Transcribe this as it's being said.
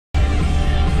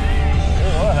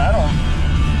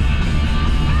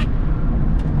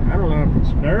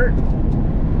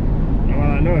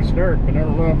much dirt, but I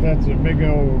don't know if that's a big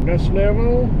old dust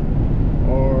devil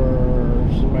or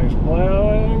somebody's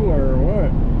plowing or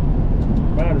what.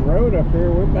 Find a road up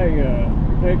here, we may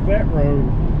take that road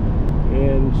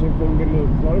and see if we can get a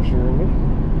little closer.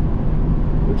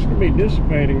 This could be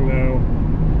dissipating though.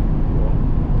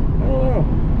 I don't know.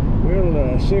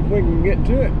 We'll see if we can get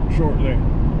to it shortly.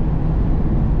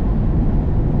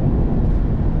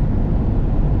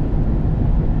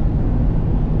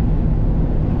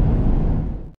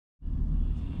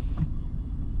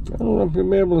 I don't know if you'll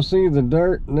be able to see the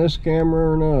dirt in this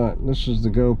camera or not. This is the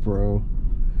GoPro.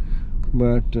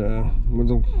 But with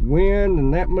the wind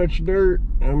and that much dirt,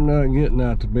 I'm not getting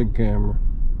out the big camera.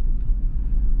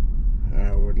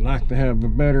 I would like to have a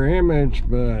better image,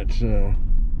 but I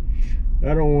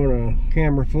don't want a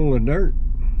camera full of dirt.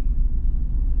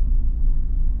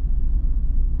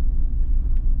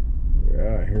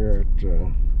 We're out here at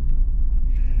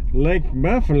Lake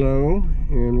Buffalo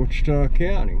in Wichita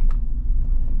County.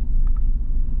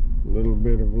 A little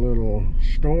bit of a little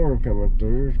storm coming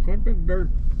through. There's quite a bit of dirt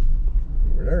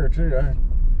over there too. I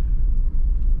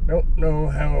don't know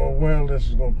how well this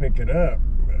is going to pick it up,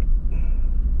 but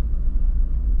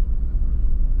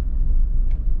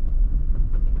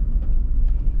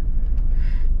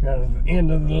kind of the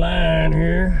end of the line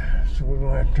here, so we're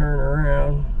going to have to turn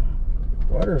around.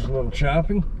 Water's a little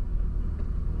choppy.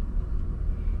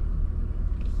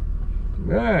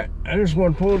 Alright, I just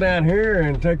want to pull down here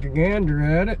and take a gander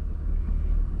at it.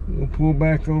 We'll pull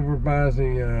back over by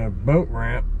the boat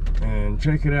ramp and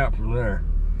check it out from there.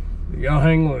 Y'all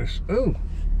hang loose. Ooh,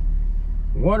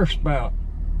 water spout.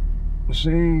 You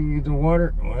see the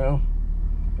water? Well,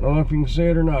 I don't know if you can see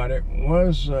it or not. It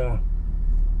was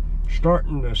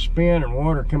starting to spin and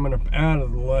water coming up out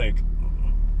of the lake.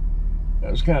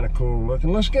 That was kind of cool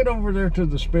looking. Let's get over there to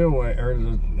the spillway, or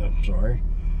the, I'm sorry,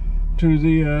 to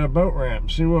the boat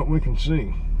ramp, see what we can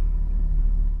see.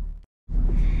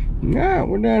 Yeah,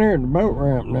 we're down here at the boat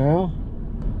ramp now.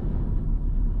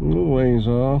 A little ways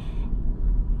off.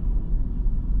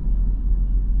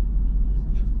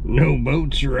 No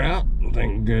boats are out,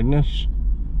 thank goodness.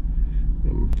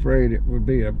 I'm afraid it would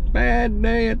be a bad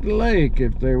day at the lake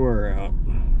if they were out.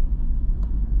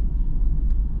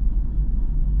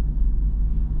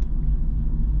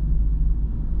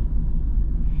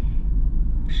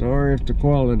 Sorry if the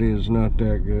quality is not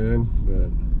that good,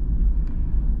 but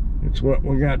it's what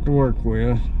we got to work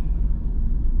with.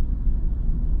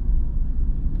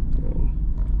 So,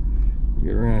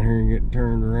 get around here and get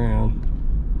turned around.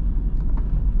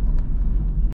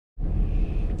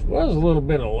 Was a little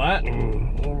bit of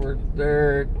lightning over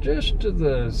there just to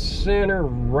the center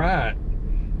right,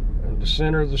 the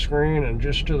center of the screen, and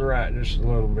just to the right just a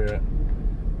little bit.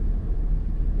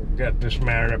 Got this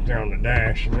mounted up there on the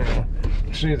dash, and now you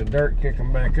can see the dirt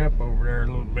kicking back up over there a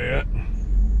little bit.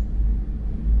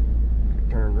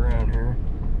 Turned around here.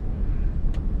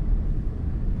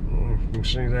 I don't know if you can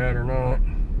see that or not.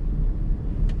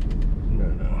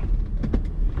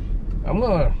 But I'm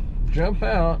gonna jump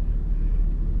out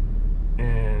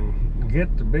and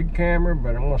get the big camera,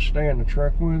 but I'm gonna stay in the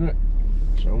truck with it.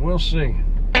 So we'll see.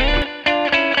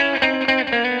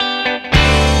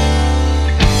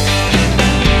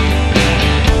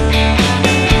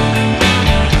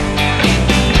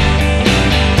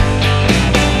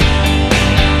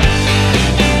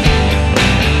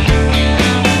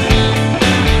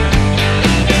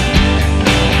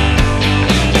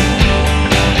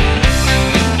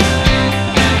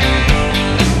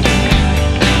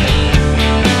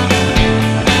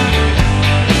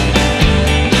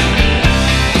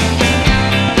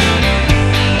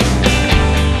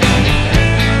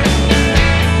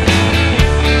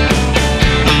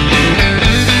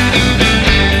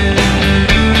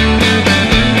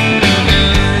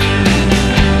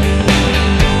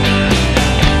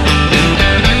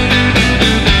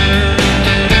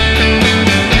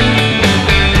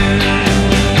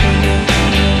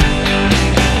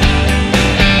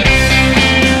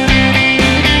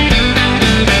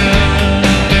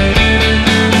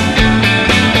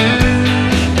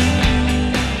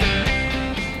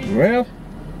 Well,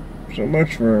 so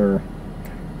much for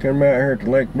coming out here to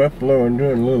Lake Buffalo and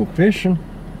doing a little fishing.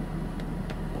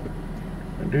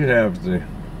 I do have the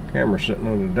camera sitting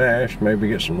on the dash, maybe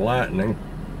get some lightning.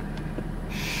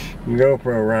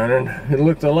 GoPro running. It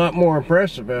looked a lot more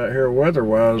impressive out here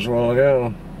weather-wise a while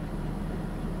ago.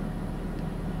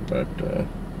 But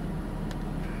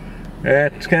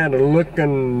it's kind of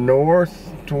looking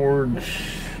north towards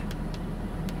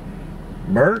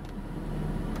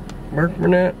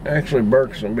Burkmanette. Actually,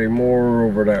 Burke's gonna be more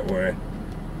over that way.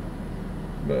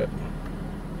 But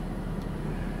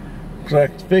Looks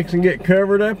like it's fixing to get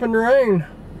covered up in the rain.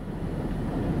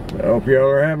 I hope y'all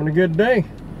are having a good day.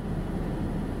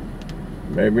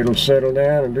 Maybe it'll settle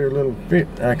down and do a little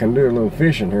I can do a little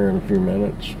fishing here in a few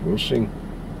minutes. We'll see.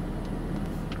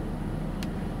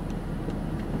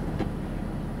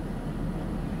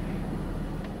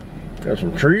 Got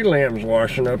some tree limbs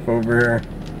washing up over here.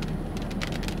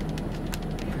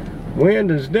 Wind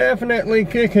is definitely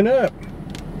kicking up.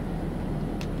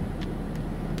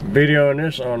 Videoing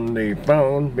this on the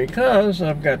phone because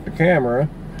I've got the camera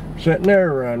sitting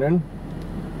there running,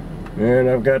 and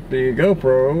I've got the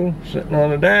GoPro sitting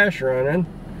on the dash running.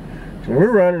 So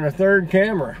we're running a third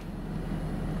camera.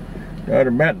 Got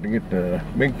about to get the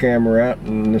big camera out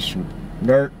in this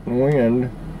dirt and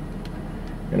wind,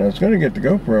 and I was going to get the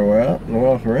GoPro out and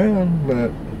walk around,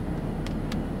 but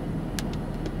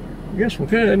I guess we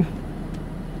could.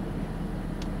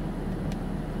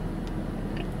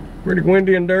 Pretty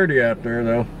windy and dirty out there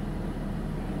though.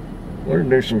 We're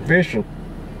gonna do some fishing.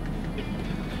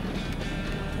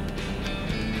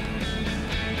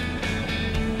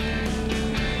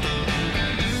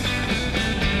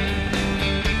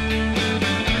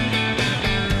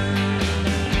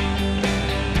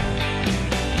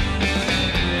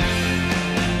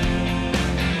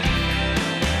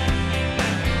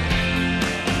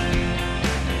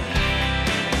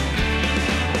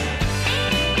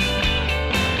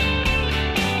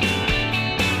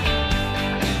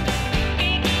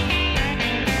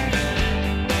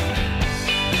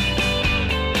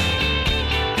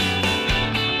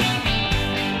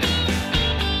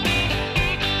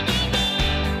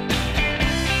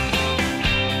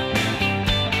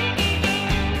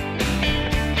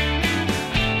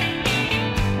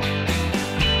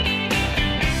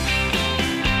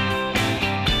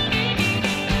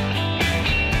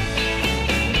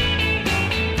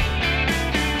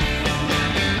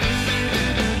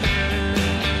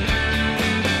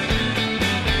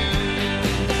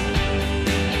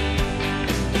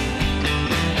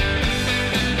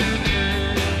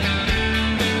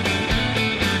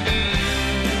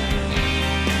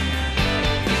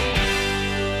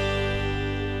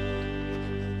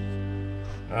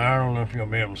 I don't know if you'll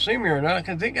be able to see me or not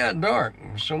because it got dark.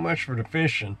 So much for the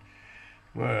fishing.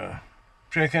 Well,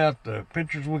 check out the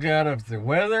pictures we got of the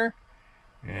weather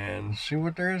and see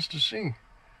what there is to see.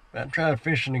 About to try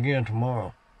fishing again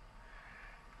tomorrow.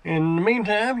 In the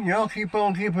meantime, y'all keep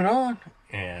on keeping on,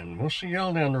 and we'll see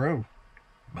y'all down the road.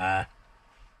 Bye.